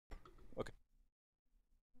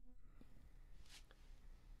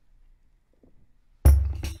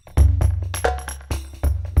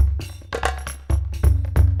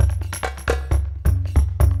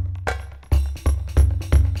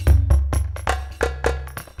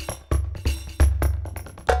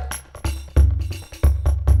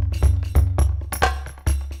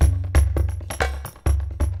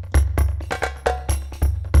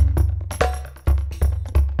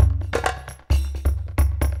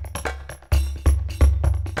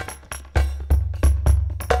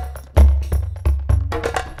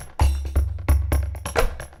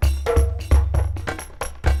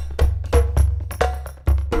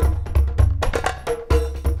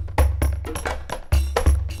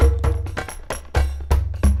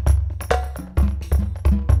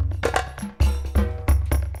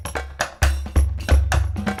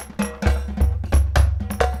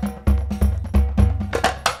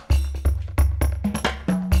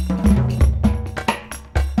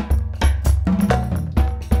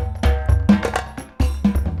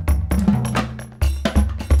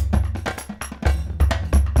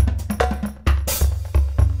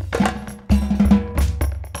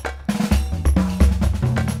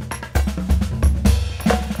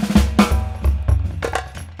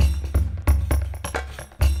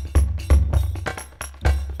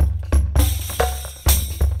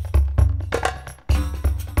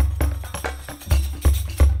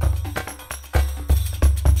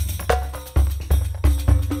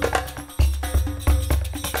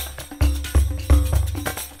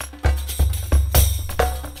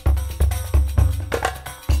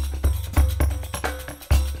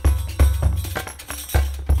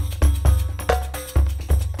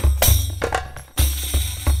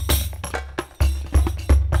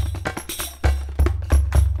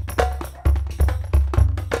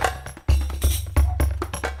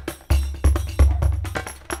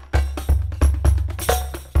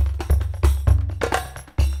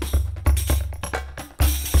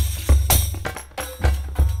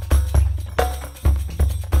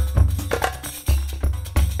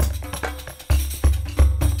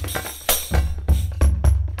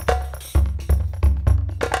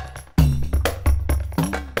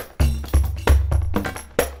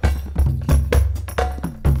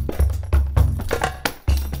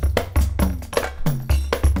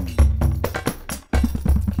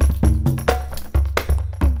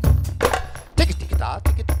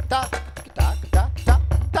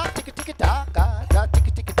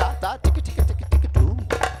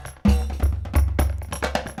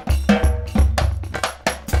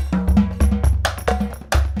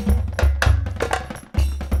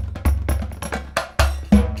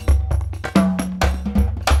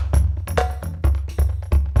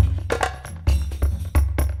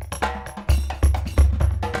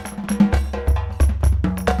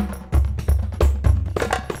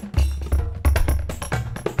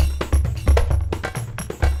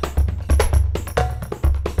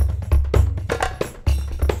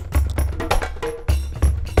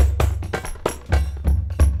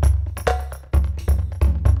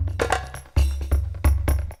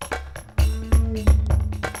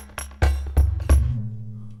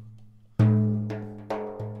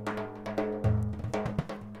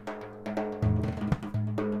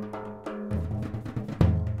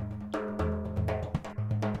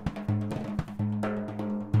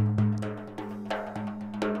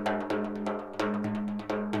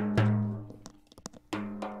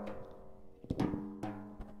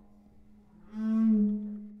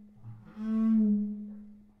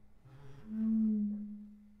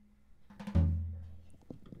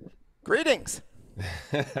Greetings.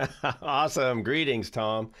 Awesome. Greetings,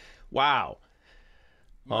 Tom. Wow.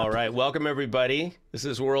 All right. Welcome, everybody. This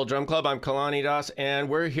is World Drum Club. I'm Kalani Das, and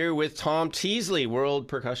we're here with Tom Teasley, world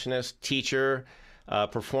percussionist, teacher,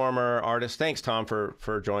 performer, artist. Thanks, Tom,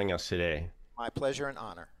 for joining us today. My pleasure and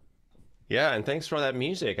honor. Yeah, and thanks for that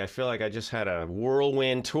music. I feel like I just had a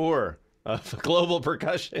whirlwind tour of global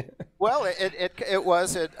percussion. Well, it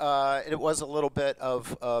was a little bit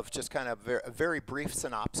of just kind of a very brief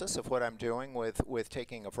synopsis of what I'm doing with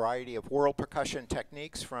taking a variety of world percussion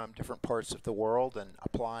techniques from different parts of the world and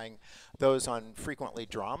applying those on frequently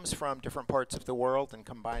drums from different parts of the world and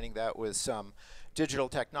combining that with some digital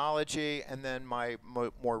technology, and then my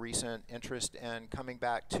more recent interest in coming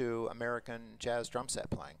back to American jazz drum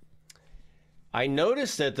set playing. I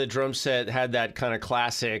noticed that the drum set had that kind of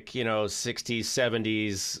classic, 60s,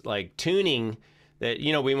 70s, like tuning that,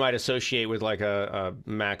 we might associate with like a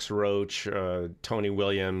Max Roach, Tony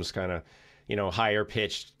Williams kind of, higher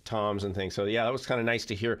pitched toms and things. So yeah, that was kind of nice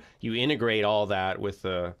to hear you integrate all that with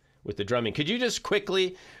the drumming. Could you just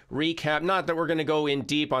quickly recap, not that we're going to go in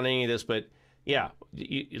deep on any of this, but yeah,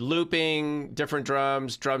 looping, different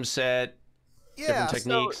drums, drum set, different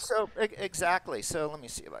techniques? So exactly. So let me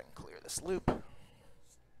see if I can clear this loop.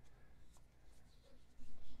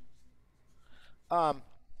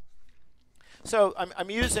 So I'm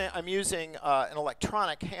using an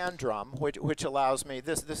electronic hand drum, which allows me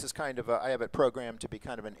this is kind of I have it programmed to be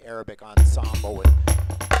kind of an Arabic ensemble with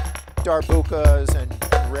darbukas and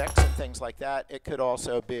ricks and things like that. It could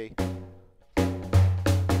also be.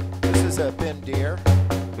 This is a bindir.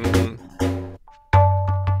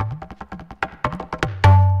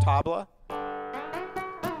 Tabla.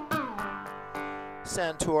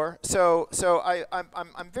 Santur. So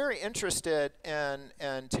I'm very interested in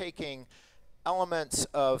taking elements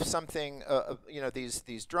of something,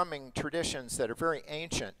 these drumming traditions that are very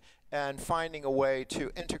ancient, and finding a way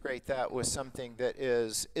to integrate that with something that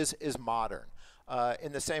is modern.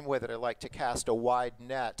 In the same way that I like to cast a wide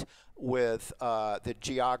net with the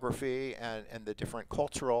geography and the different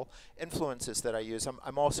cultural influences that I use,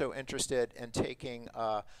 I'm also interested in taking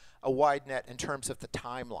a wide net in terms of the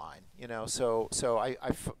timeline. So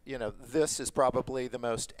this is probably the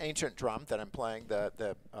most ancient drum that I'm playing,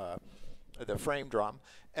 the frame drum,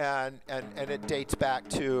 and it dates back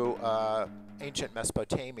to ancient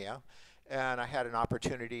Mesopotamia. And I had an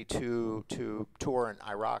opportunity to tour in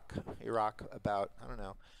Iraq about,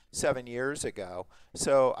 7 years ago.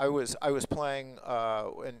 So I was playing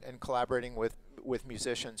and collaborating with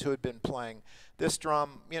musicians who had been playing this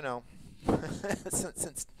drum,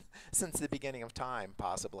 since the beginning of time,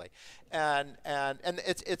 possibly. And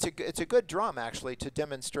it's a good drum actually to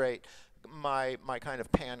demonstrate my kind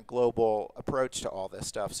of pan-global approach to all this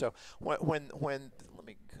stuff. So when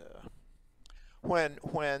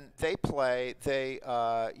they play, they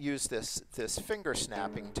use this finger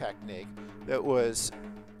snapping technique that was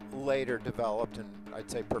later developed and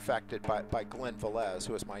I'd say perfected by Glenn Velez,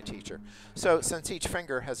 who was my teacher. So since each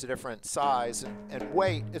finger has a different size and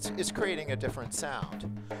weight, it's creating a different sound.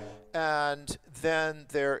 And then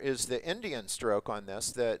there is the Indian stroke on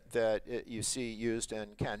this that you see used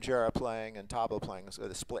in kanjara playing and tabla playing, so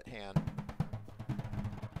the split hand.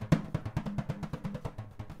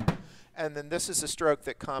 And then this is a stroke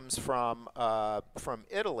that comes from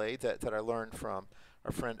Italy that I learned from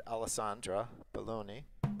our friend Alessandra Belloni.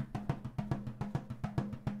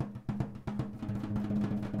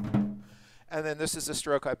 And then this is a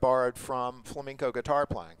stroke I borrowed from flamenco guitar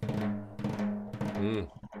playing.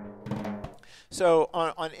 So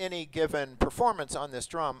on any given performance on this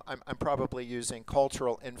drum, I'm probably using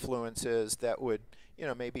cultural influences that would,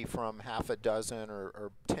 maybe from half a dozen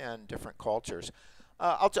or 10 different cultures.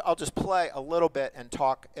 I'll just play a little bit and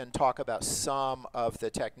talk about some of the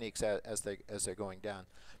techniques as they're going down.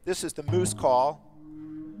 This is the moose call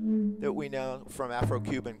that we know from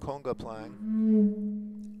Afro-Cuban conga playing.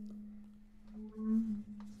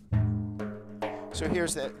 So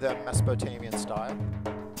here's the Mesopotamian style.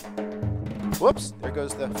 Whoops, there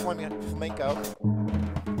goes the flamenco.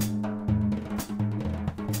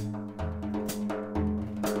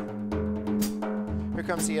 Here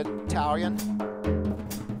comes the Italian.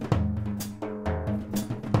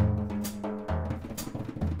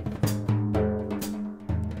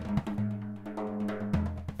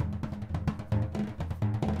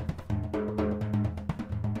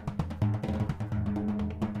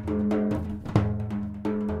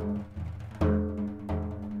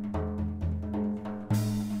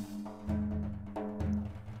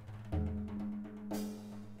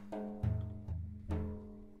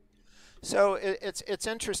 So it's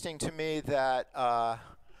interesting to me that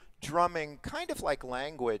drumming, kind of like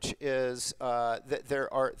language, is that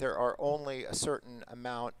there are only a certain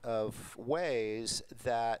amount of ways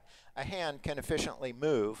that a hand can efficiently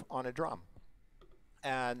move on a drum.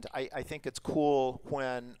 And I think it's cool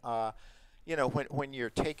when when you're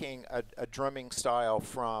taking a drumming style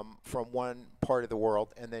from one part of the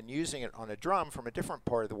world and then using it on a drum from a different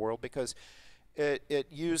part of the world, because it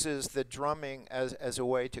uses the drumming as a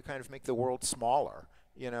way to kind of make the world smaller.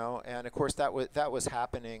 And of course that was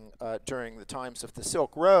happening during the times of the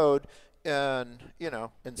Silk Road, in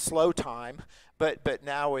slow time, but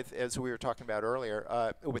now, with, as we were talking about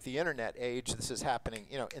earlier, with the internet age, this is happening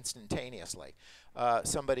instantaneously.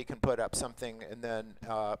 Somebody can put up something, and then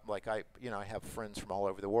like I have friends from all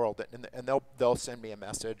over the world, and they'll send me a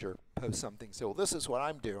message or post something, say, well, this is what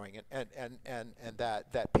I'm doing, and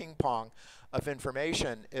that ping pong of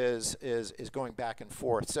information is going back and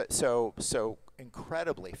forth so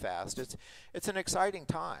incredibly fast. It's an exciting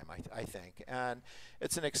time, I think, and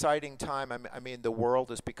it's an exciting time. I mean, the world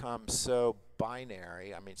has become so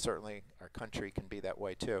binary. I mean, certainly our country can be that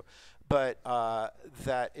way too, but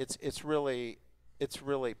that it's really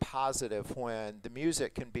positive when the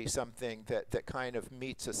music can be something that kind of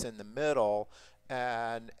meets us in the middle,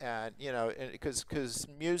 and because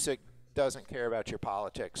music doesn't care about your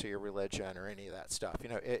politics or your religion or any of that stuff.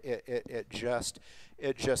 It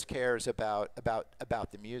just cares about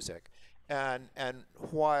the music. And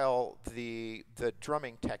while the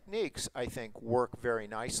drumming techniques, I think, work very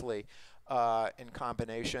nicely in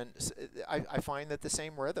combination, I find that the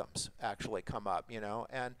same rhythms actually come up.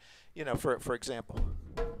 And for example.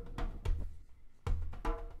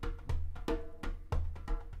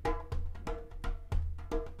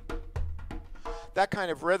 That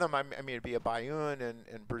kind of rhythm, I mean, it'd be a bayun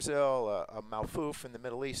in Brazil, a malfouf in the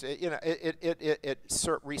Middle East. It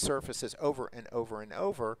resurfaces over and over and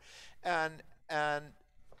over, and and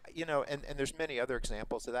there's many other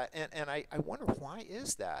examples of that. And I wonder, why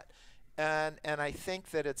is that? And I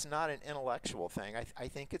think that it's not an intellectual thing. I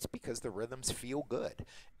think it's because the rhythms feel good,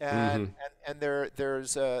 and Mm-hmm.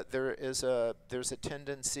 there's a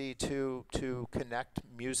tendency to connect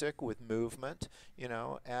music with movement,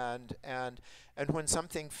 and when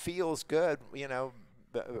something feels good,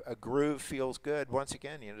 a groove feels good. Once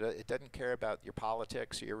again, it doesn't care about your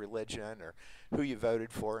politics or your religion or who you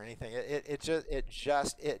voted for or anything. It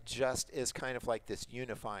just is kind of like this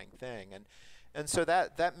unifying thing, and so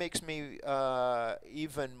that makes me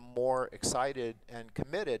even more excited and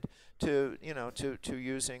committed to to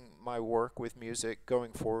using my work with music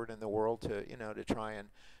going forward in the world to try and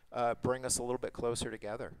bring us a little bit closer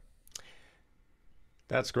together.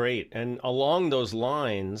 That's great. And along those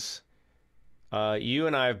lines, you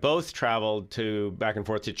and I have both traveled back and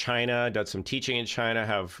forth to China, done some teaching in China,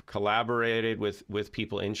 have collaborated with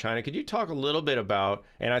people in China. Could you talk a little bit about,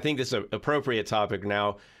 and I think this is an appropriate topic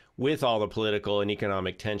now with all the political and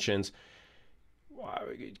economic tensions,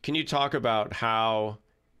 can you talk about how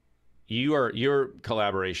your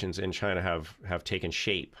collaborations in China have taken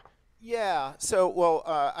shape? Yeah. So, well,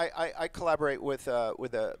 I collaborate with a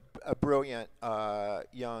brilliant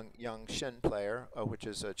young Shin player, which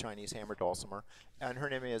is a Chinese hammer dulcimer, and her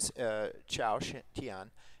name is Chao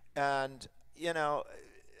Tian, and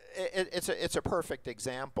it's a perfect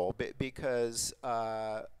example, because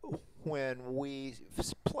when we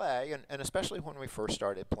play, and especially when we first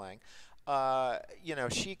started playing,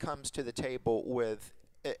 she comes to the table with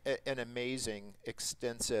an amazing,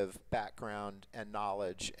 extensive background and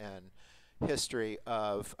knowledge and history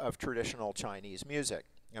of traditional Chinese music.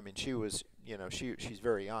 I mean, she was, she's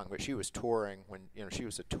very young, but she was touring when, she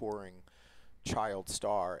was a touring child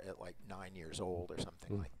star at like 9 years old or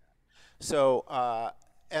something like that. So,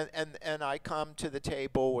 and I come to the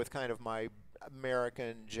table with kind of my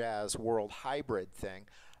American jazz world hybrid thing,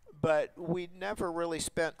 but we never really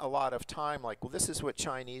spent a lot of time like, well, this is what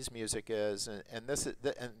Chinese music is, and this is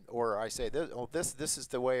or I say this, oh, this is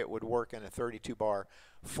the way it would work in a 32 bar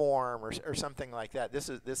form, or something like that. This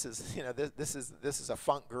is this is a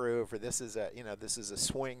funk groove, or this is a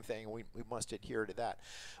swing thing. We must adhere to that.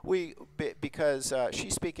 Because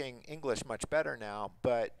she's speaking English much better now,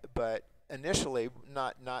 but initially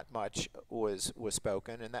not much was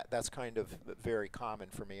spoken, and that's kind of very common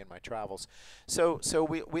for me in my travels. So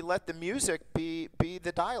we let the music be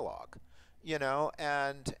the dialogue,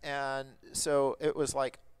 and so it was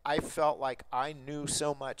like I felt like I knew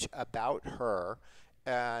so much about her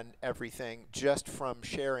and everything just from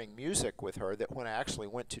sharing music with her, that when I actually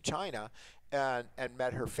went to China and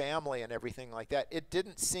met her family and everything like that, it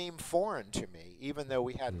didn't seem foreign to me, even though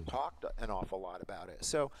we hadn't talked an awful lot about it.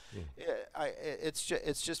 So it's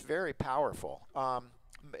just very powerful.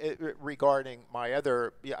 regarding my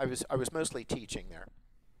other, yeah, I was mostly teaching there.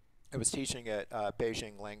 I was teaching at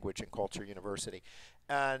Beijing Language and Culture University,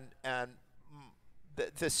 and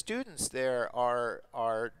the students there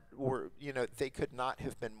were, you know, they could not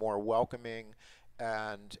have been more welcoming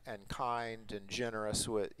and kind and generous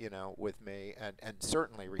with, you know, with me, and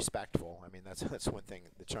certainly respectful. I mean, that's one thing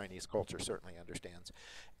the Chinese culture certainly understands.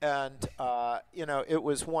 And you know, it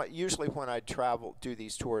was usually when I travel, do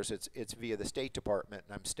these tours, it's via the State Department,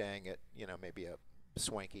 and I'm staying at, you know, maybe a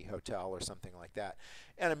swanky hotel or something like that,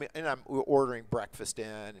 and I'm ordering breakfast in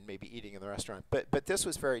and maybe eating in the restaurant. But this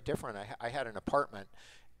was very different. I had an apartment,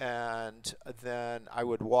 and then I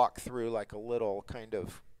would walk through like a little kind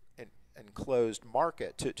of enclosed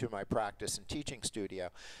market to my practice and teaching studio.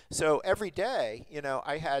 So every day, you know,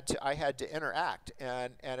 I had to interact,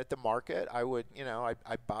 and at the market I would, you know,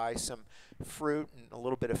 I'd buy some fruit and a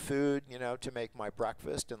little bit of food, you know, to make my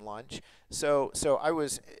breakfast and lunch. So I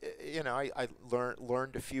was, you know, I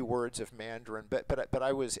learned a few words of Mandarin, but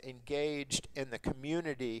I was engaged in the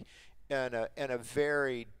community in a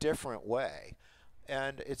very different way.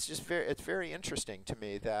 And it's just very interesting to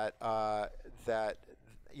me that that,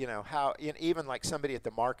 you know, how even like somebody at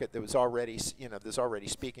the market that was already, you know,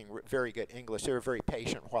 speaking very good English, they were very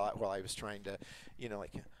patient while I was trying to, you know,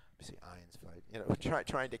 like, see, you know,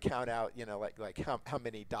 trying to count out, you know, like how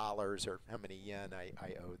many dollars or how many yen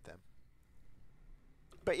I owed them.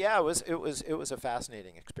 But yeah, it was a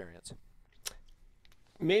fascinating experience.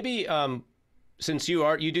 Maybe since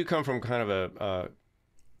you do come from kind of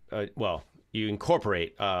well, you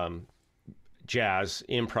incorporate jazz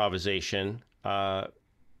improvisation.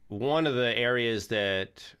 One of the areas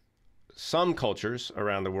that some cultures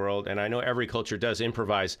around the world, and I know every culture does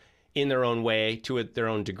improvise in their own way to their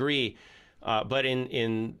own degree, but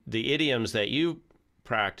in the idioms that you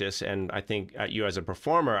practice, and I think you as a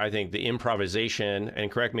performer, I think the improvisation,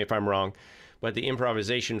 and correct me if I'm wrong, but the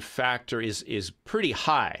improvisation factor is pretty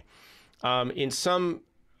high. In some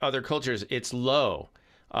other cultures, it's low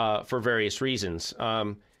for various reasons.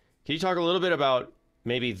 Can you talk a little bit about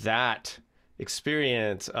maybe that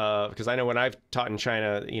experience? Because I know when I've taught in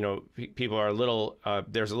China, you know, people are a little,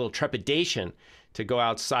 there's a little trepidation to go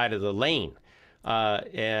outside of the lane.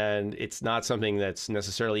 And it's not something that's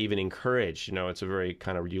necessarily even encouraged. You know, it's a very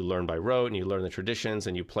kind of, you learn by rote and you learn the traditions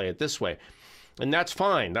and you play it this way. And that's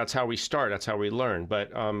fine. That's how we start. That's how we learn.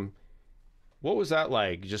 But what was that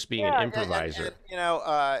like, just being an improviser? And, you know,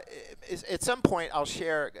 at some point I'll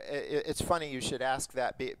share. It's funny you should ask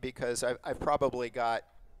that because I've probably got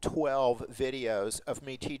 12 videos of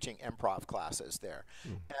me teaching improv classes there.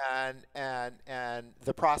 And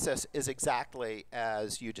the process is exactly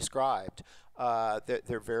as you described.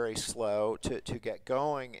 They're very slow to get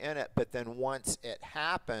going in it, but then once it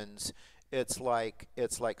happens, it's like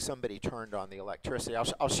somebody turned on the electricity.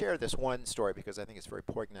 I'll share this one story because I think it's very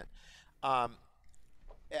poignant.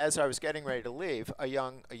 As I was getting ready to leave, a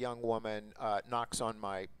young woman knocks on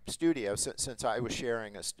my studio, since I was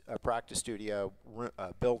sharing a practice studio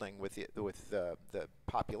building with the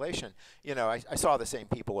population. You know, I saw the same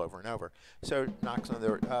people over and over. So knocks on the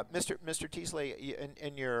door. Mr. Teasley,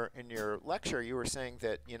 in your lecture, you were saying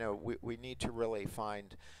that, you know, we need to really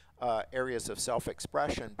find areas of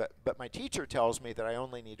self-expression, but my teacher tells me that I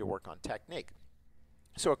only need to work on technique.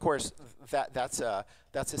 So of course that's a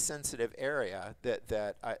sensitive area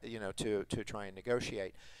that I, you know, to try and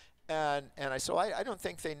negotiate, and I don't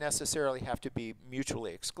think they necessarily have to be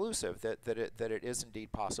mutually exclusive. That it is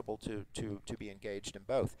indeed possible to be engaged in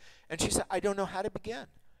both. And she said, I don't know how to begin.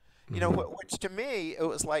 You know, which to me it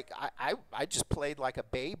was like I just played like a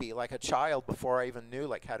baby, like a child, before I even knew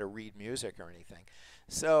like how to read music or anything.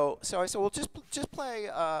 So I said, well, just play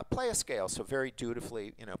a scale. So very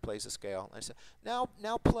dutifully, you know, plays a scale. And I said, now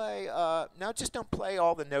play now just don't play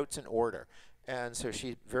all the notes in order. And so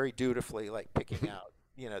she very dutifully like picking out,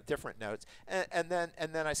 you know, different notes. And then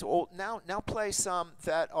I said, well, now play some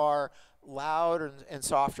that are loud and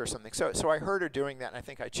soft or something. So I heard her doing that, and I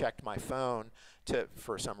think I checked my phone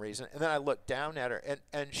for some reason. And then I looked down at her,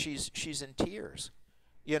 and she's in tears.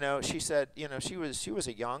 You know, she said, you know, she was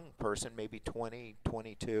a young person, maybe 20,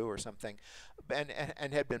 22 or something,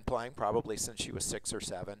 and had been playing probably since she was 6 or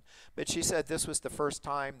 7. But she said this was the first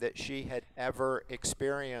time that she had ever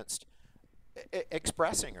experienced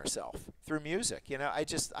expressing herself through music. You know, I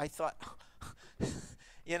thought,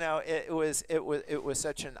 you know, it was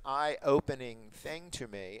such an eye-opening thing to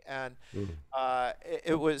me, and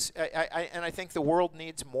it was, and I think the world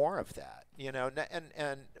needs more of that. You know,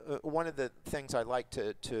 and one of the things I like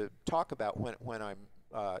to talk about when I'm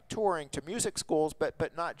touring to music schools,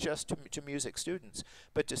 but not just to music students,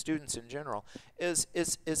 but to students in general, is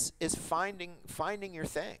finding your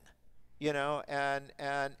thing.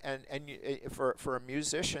 For a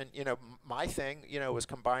musician, my thing, was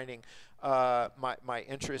combining my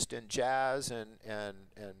interest in jazz and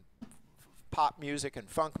pop music and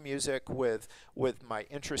funk music with my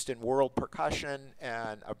interest in world percussion,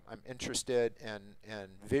 and I'm interested in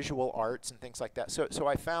visual arts and things like that. So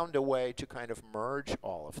I found a way to kind of merge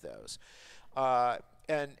all of those,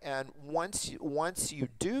 and once you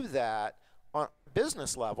do that on a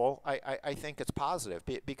business level, I think it's positive,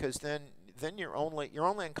 because then you're only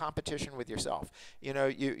in competition with yourself.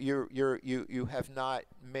 You have not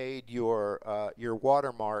made your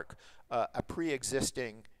watermark a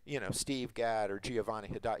pre-existing, Steve Gadd or Giovanni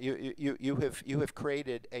Haddad. You have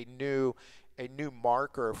created a new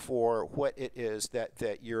marker for what it is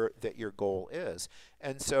that your goal is.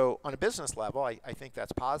 And so on a business level, I think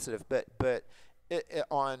that's positive, but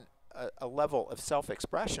on a level of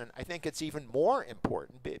self-expression, I think it's even more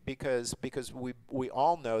important, because we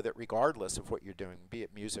all know that regardless of what you're doing, be it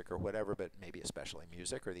music or whatever, but maybe especially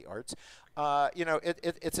music or the arts,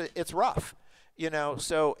 it's rough.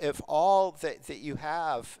 So if all that you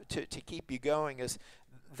have to keep you going is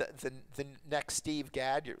the next Steve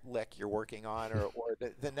Gadd lick you're working on, or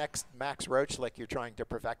the next Max Roach lick you're trying to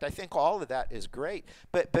perfect, I think all of that is great.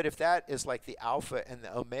 But if that is like the alpha and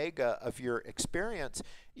the omega of your experience,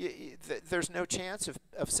 there's no chance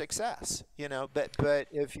of success. But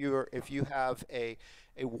if you have a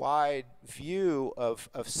wide view of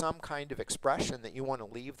some kind of expression that you want to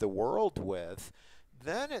leave the world with,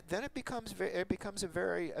 then it becomes a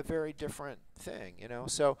very different thing,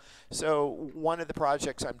 So one of the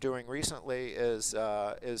projects I'm doing recently is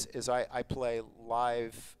I play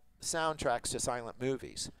live soundtracks to silent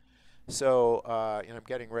movies. So I'm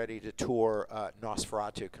getting ready to tour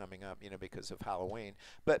Nosferatu coming up, because of Halloween.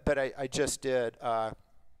 But I just did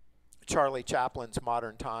Charlie Chaplin's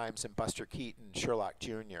Modern Times and Buster Keaton, Sherlock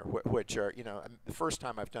Jr., which are the first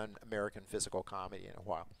time I've done American physical comedy in a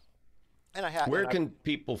while. And Where can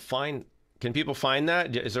people find? Can people find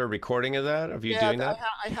that? Is there a recording of that? Of you doing that?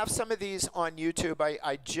 I have some of these on YouTube.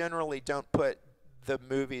 I generally don't put the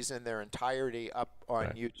movies in their entirety up on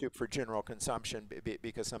YouTube for general consumption,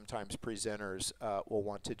 because sometimes presenters will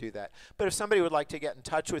want to do that. But if somebody would like to get in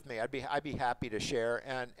touch with me, I'd be happy to share.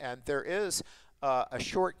 And there is a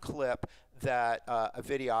short clip that a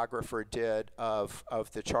videographer did of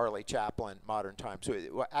the Charlie Chaplin Modern Times.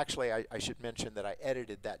 Well, actually, I should mention that I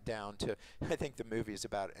edited that down to, I think the movie is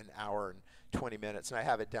about an hour and 20 minutes, and I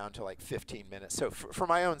have it down to like 15 minutes. So for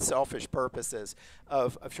my own selfish purposes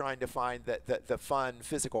of trying to find the fun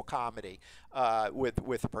physical comedy with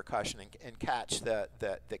the percussion and catch the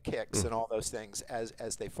kicks and all those things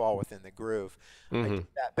as they fall within the groove. I did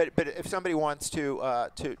that. But if somebody wants to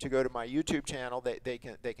go to my YouTube channel, they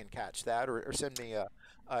can catch that, or send me a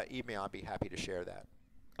email. I'd be happy to share that.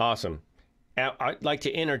 Awesome. I'd like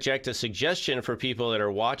to interject a suggestion for people that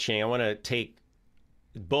are watching. I want to take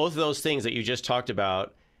both those things that you just talked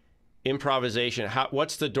about, improvisation,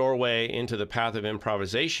 what's the doorway into the path of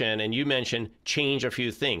improvisation? And you mentioned change a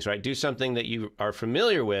few things, right? Do something that you are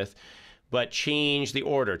familiar with, but change the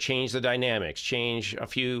order, change the dynamics, change a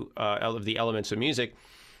few of the elements of music.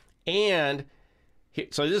 And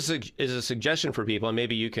so this is a suggestion for people, and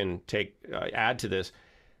maybe you can add to this.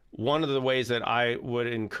 One of the ways that I would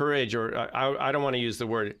encourage, or I don't want to use the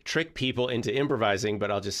word trick people into improvising,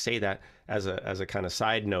 but I'll just say that as a kind of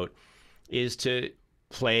side note, is to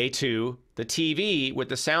play to the TV with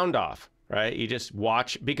the sound off, right? You just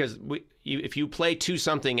watch, because if you play to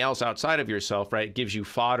something else outside of yourself, right, it gives you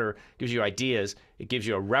fodder, gives you ideas, it gives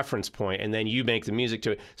you a reference point, and then you make the music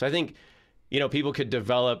to it. So I think, people could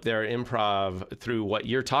develop their improv through what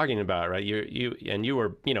you're talking about, right? You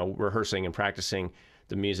were, rehearsing and practicing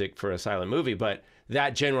the music for a silent movie, but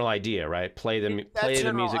that general idea, right? Play the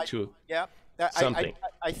music to something.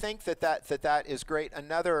 I think that is great.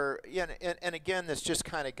 Another, and again, this just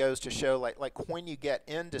kind of goes to show, like when you get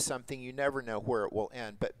into something, you never know where it will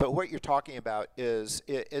end. But what you're talking about is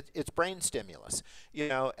it's brain stimulus,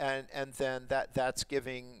 and then that's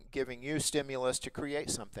giving you stimulus to create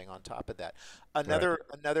something on top of that.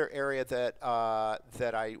 Another area that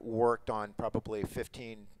I worked on probably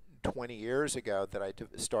 20 years ago, that I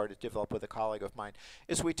started to develop with a colleague of mine,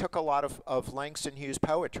 is we took a lot of Langston Hughes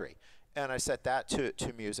poetry, and I set that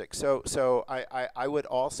to music. So I would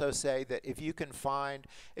also say that if you can find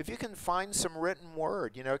some written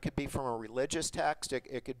word, it could be from a religious text,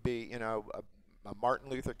 it could be a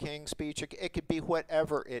Martin Luther King speech, it could be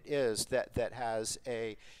whatever it is that has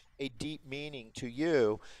a deep meaning to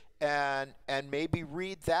you. and maybe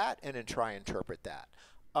read that and then try and interpret that.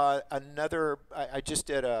 I just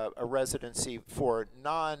did a residency for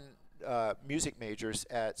non music majors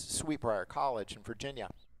at Sweetbriar College in Virginia,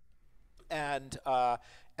 and I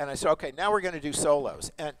said, okay, now we're going to do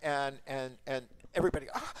solos, and everybody,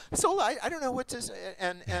 solo, I don't know what to say.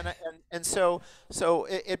 And so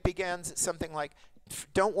it began something like,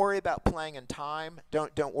 don't worry about playing in time,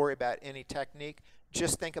 don't worry about any technique,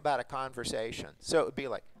 just think about a conversation. So it would be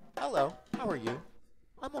like, hello, how are you?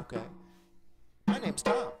 I'm okay. My name's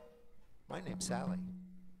Tom. My name's Sally.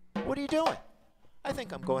 What are you doing? I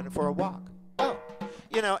think I'm going for a walk. Oh,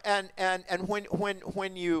 and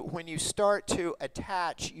when you start to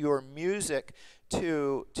attach your music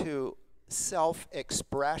to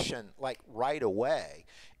self-expression, like right away,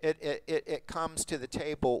 it comes to the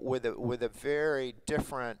table with a very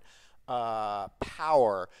different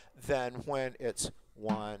power than when it's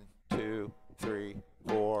 1, 2, 3,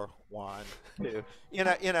 4, 1, 2. And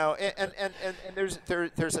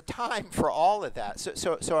there's a time for all of that.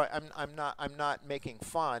 So I'm not making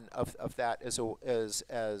fun of that as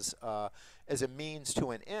a means to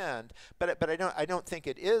an end, but I don't think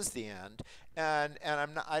it is the end, and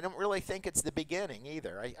I don't really think it's the beginning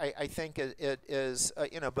either. I think it is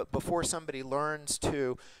but before somebody learns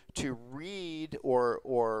to read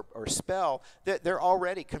or spell, they're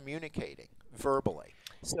already communicating verbally.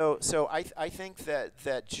 So I think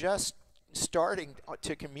that just starting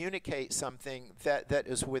to communicate something that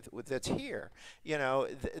is that's here,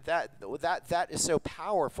 that is so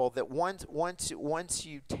powerful that once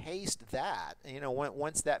you taste that,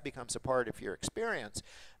 once that becomes a part of your experience,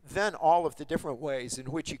 then all of the different ways in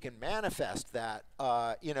which you can manifest that,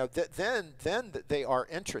 then they are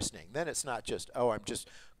interesting. Then it's not just, oh, I'm just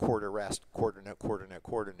quarter rest, quarter note, quarter note,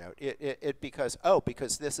 quarter note.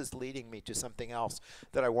 Because this is leading me to something else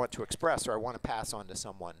that I want to express or I want to pass on to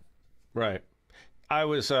someone. Right.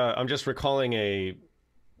 I'm just recalling a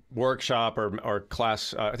workshop or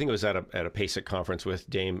class. I think it was at a PASIC conference with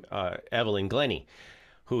Dame Evelyn Glennie,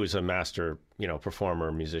 who is a master,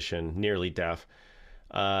 performer, musician, nearly deaf.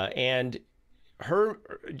 And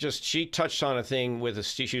she touched on a thing with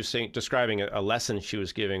she was describing a lesson she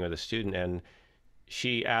was giving with a student, and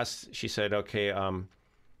she said, okay,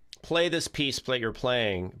 play this piece that you're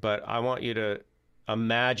playing, but I want you to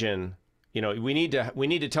imagine, we need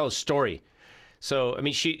to tell a story. So, I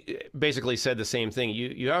mean, she basically said the same thing.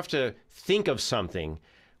 You have to think of something.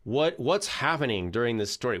 What's happening during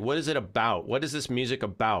this story? What is it about? What is this music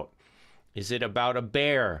about? Is it about a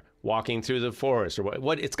bear walking through the forest, or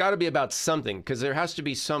what? It's got to be about something, because there has to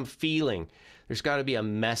be some feeling. There's got to be a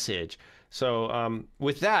message. So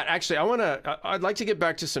with that, actually, I'd like to get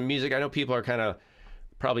back to some music. I know people are kind of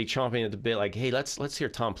probably chomping at the bit, like, hey, let's hear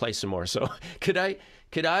Tom play some more. So could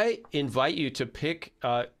I invite you to pick?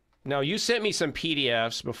 Now, you sent me some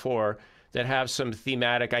PDFs before that have some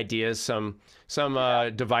thematic ideas, some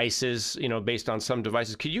devices, based on some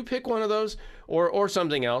devices. Could you pick one of those, or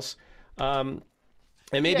something else? And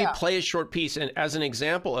maybe play a short piece, and as an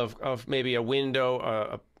example of maybe a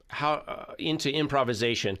window into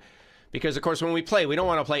improvisation. Because, of course, when we play, we don't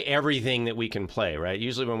want to play everything that we can play, right?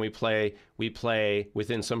 Usually when we play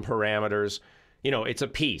within some parameters. It's a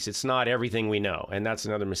piece. It's not everything we know. And that's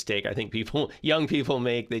another mistake I think young people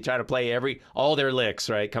make. They try to play all their licks,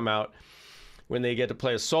 right? Come out when they get to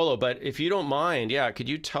play a solo. But if you don't mind, could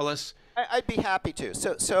you tell us? I'd be happy to.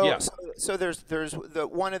 So there's the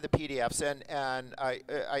one of the PDFs, and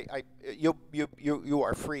you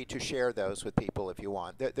are free to share those with people if you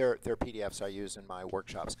want. They're PDFs I use in my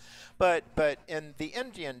workshops. But in the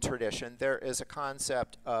Indian tradition, there is a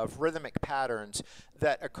concept of rhythmic patterns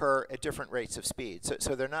that occur at different rates of speed.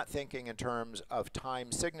 So they're not thinking in terms of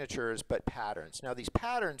time signatures, but patterns. Now, these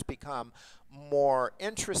patterns become more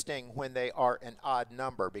interesting when they are an odd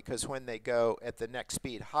number, because when they go at the next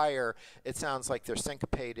speed higher, it sounds like they're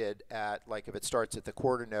syncopated at, like if it starts at the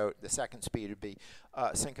quarter note, the second speed would be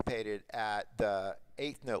syncopated at the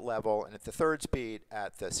 8th note level, and at the third speed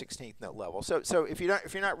at the 16th note level. So if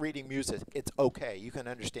you're not reading music, it's okay. You can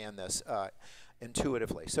understand this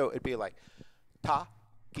intuitively. So it'd be like ta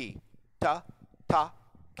ki ta ta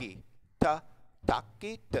ki ta ta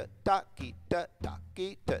ki ta ta ki ta ta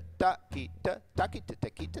ki ta ta ki ta ta ki ta ta ki ta ta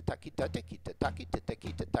ki ta ta ki ta ta ki ta ta ki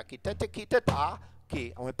ta ta ki ta ta ki ta ta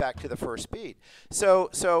key. I went back to the first speed. So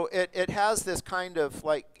it has this kind of,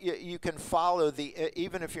 like, you can follow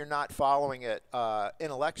even if you're not following it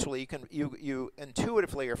intellectually, you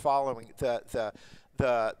intuitively are following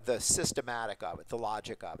the systematic of it, the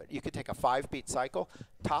logic of it. You could take a 5-beat cycle: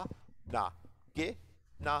 ta na ge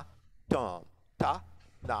na dum, ta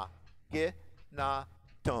na ge na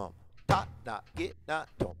dum, ta na get na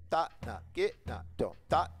tom ta na get na tom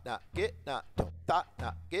ta na get na tom ta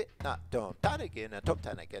na get na tom ta again and tom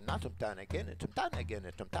ta again na tom ta again and tom ta again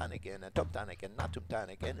and tom ta again and tom ta again na tom ta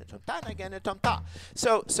again and tom ta again and tom ta.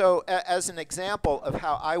 So as an example of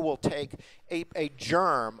how I will take a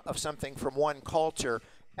germ of something from one culture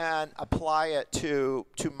and apply it to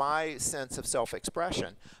my sense of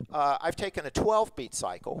self-expression. I've taken a 12-beat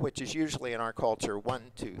cycle, which is usually in our culture 1,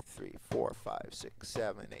 2, 3, 4, 5, 6,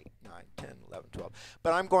 7, 8, 9, 10, 11, 12.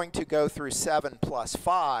 But I'm going to go through 7 plus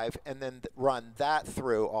 5 and then run that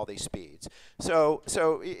through all these speeds. So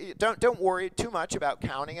don't worry too much about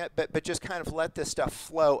counting it, but just kind of let this stuff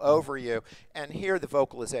flow over you and hear the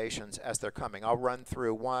vocalizations as they're coming. I'll run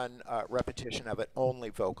through one repetition of it only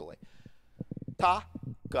vocally. Ta,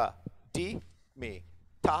 ga, di, mi,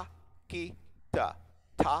 ta, ki, da,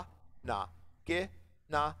 ta, na, ge,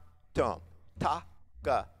 na, dum, ta,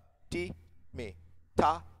 ga, di, mi,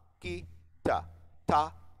 ta, ki, da,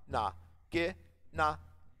 ta, na, ge, na,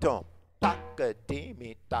 dum, ta, ga, di,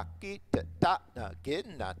 mi, ta, ki, da, ta, na, ge,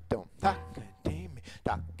 na, dum, ta, ga, di, mi,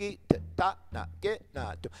 ta, ki, da, ta, na, ge,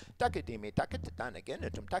 na, dum, ta, ga, di, mi, ta, ka, da, na, ge, na,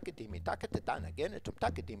 dum, ta, ga, di, mi, ta, ka, da, na, ge, na, dum, ta,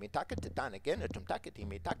 ga, di, mi, ta, ka, da, na, ge, na, dum, ta, ga, di,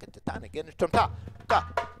 mi, ta, ka, da, na, ge, na, dum, ta,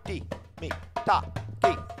 ga, di, mi, ta,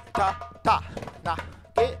 ki, ta, ta, na,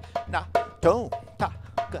 ge, na, dum, ta,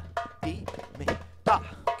 ga, di, mi, ta,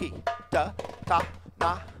 ki, da, ta,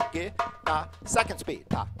 na, ge, na. Second speed.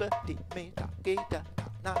 Ta, ga, di, mi, ta, ki, da, ta,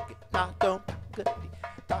 na, ge, na, dum, ta, ga, di,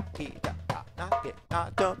 ta, ki, da, ta, na, ge, na,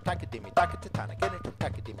 dum, ta, ga, di, mi, ta, ka, da, na, ge, na, dum, ta,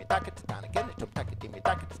 ga, di, mi, ta, ka, da, na, ge, na, dum, ta, ga, di, mi,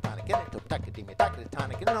 ta, ka, da, na, ge, na, dum, ta, ga, di, mi, ta, ka, da,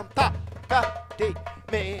 na, ge, na, dum, ta, ga, di,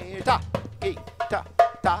 mi, ta, ki, da,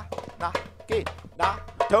 ta, na, ge, na,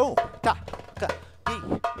 dum, ta, ga, di,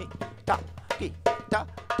 mi, ta, ki, da,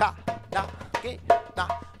 ta, na, ge, na,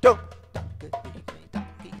 dum, ta, ga, di, mi, ta,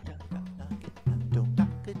 ki, da, na, ge, na, dum, ta,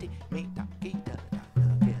 ga, di, mi, ta, ki, da, na,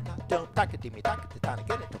 ge, na, dum, ta, ga, di, mi, ta, ka, da, na,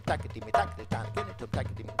 ge, na, dum, ta, ga, di, mi, ta, ka, da, na, ge, na, dum, ta,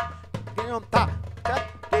 ga, di, mi, dum, ta,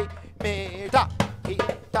 ga, di, mi, ta, ki,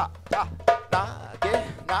 da, ta, na, ge,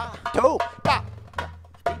 na, dum, ta, ga,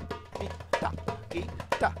 di, mi, ta, ki,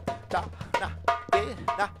 da, ta, na, ge,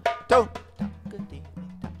 na, dum, ta, ga, di, mi,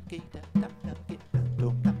 ta, ki, da, ta, na, ge, na,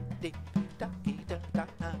 dum, ta, di, mi, ta, ki, da, ta,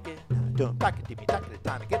 na, ge, na, dum, ta, ga, di, mi, ta, ka,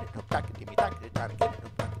 da, na, ge, na, dum, ta, ga, di, mi, ta, ka, da, na, ge, na,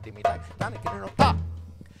 dum, ta, ga, di, mi, ta, ka, da, na, ge, na, dum, ta.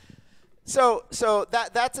 So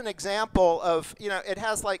that's an example of, it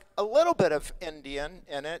has like a little bit of Indian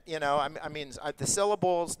in it, I mean the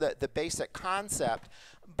syllables, the basic concept,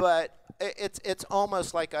 but it's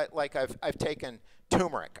almost like I've taken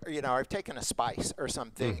turmeric, or, I've taken a spice or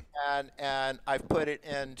something, and I've put it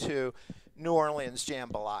into New Orleans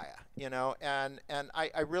jambalaya, and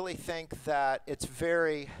I really think that it's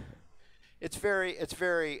very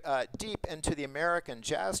deep into the American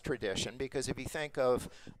jazz tradition, because if you think of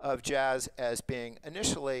jazz as being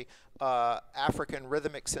initially African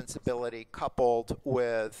rhythmic sensibility coupled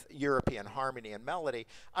with European harmony and melody,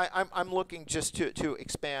 I'm looking just to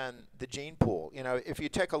expand the gene pool. If you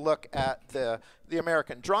take a look at the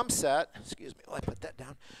American drum set, excuse me, let me put that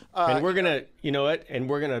down. And we're gonna, and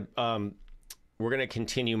we're gonna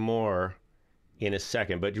continue more in a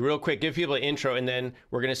second, but real quick, give people an intro, and then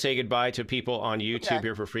we're going to say goodbye to people on YouTube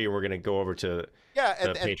here for free, and we're going to go over to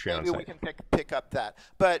the Patreon maybe site. We can pick up that.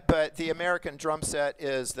 But the American drum set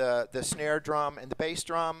is the snare drum and the bass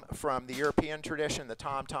drum from the European tradition. The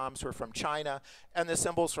tom-toms were from China, and the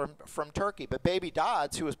cymbals from Turkey. But Baby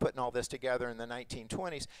Dodds, who was putting all this together in the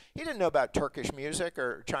 1920s, he didn't know about Turkish music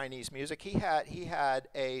or Chinese music. He had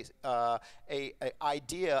a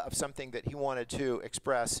idea of something that he wanted to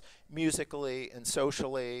express musically and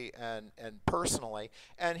socially and personally,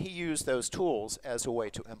 and he used those tools as a way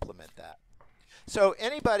to implement that. So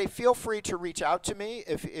anybody, feel free to reach out to me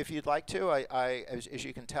if you'd like to. As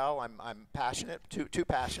you can tell, I'm passionate, too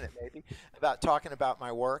passionate maybe, about talking about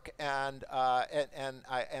my work, and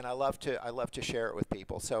I love to share it with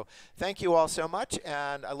people. So thank you all so much,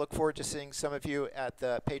 and I look forward to seeing some of you at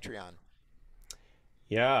the Patreon.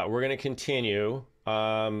 Yeah, we're going to continue.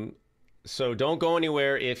 So don't go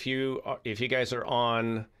anywhere if you guys are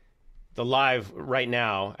on the live right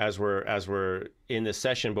now as we're in this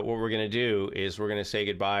session. But what we're going to do is we're going to say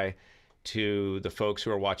goodbye to the folks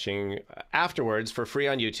who are watching afterwards for free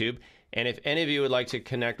on YouTube. And if any of you would like to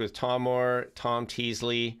connect with Tom Moore, Tom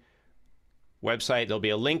Teasley website, there'll be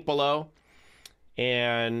a link below.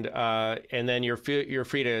 And then you're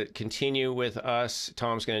free to continue with us.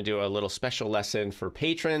 Tom's going to do a little special lesson for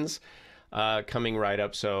patrons coming right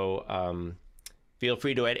up. So feel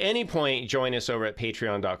free to at any point join us over at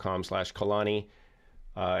patreon.com/Kalani.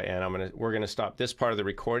 And we're gonna stop this part of the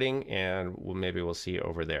recording, and maybe we'll see you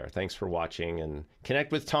over there. Thanks for watching, and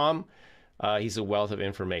connect with Tom. He's a wealth of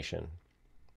information.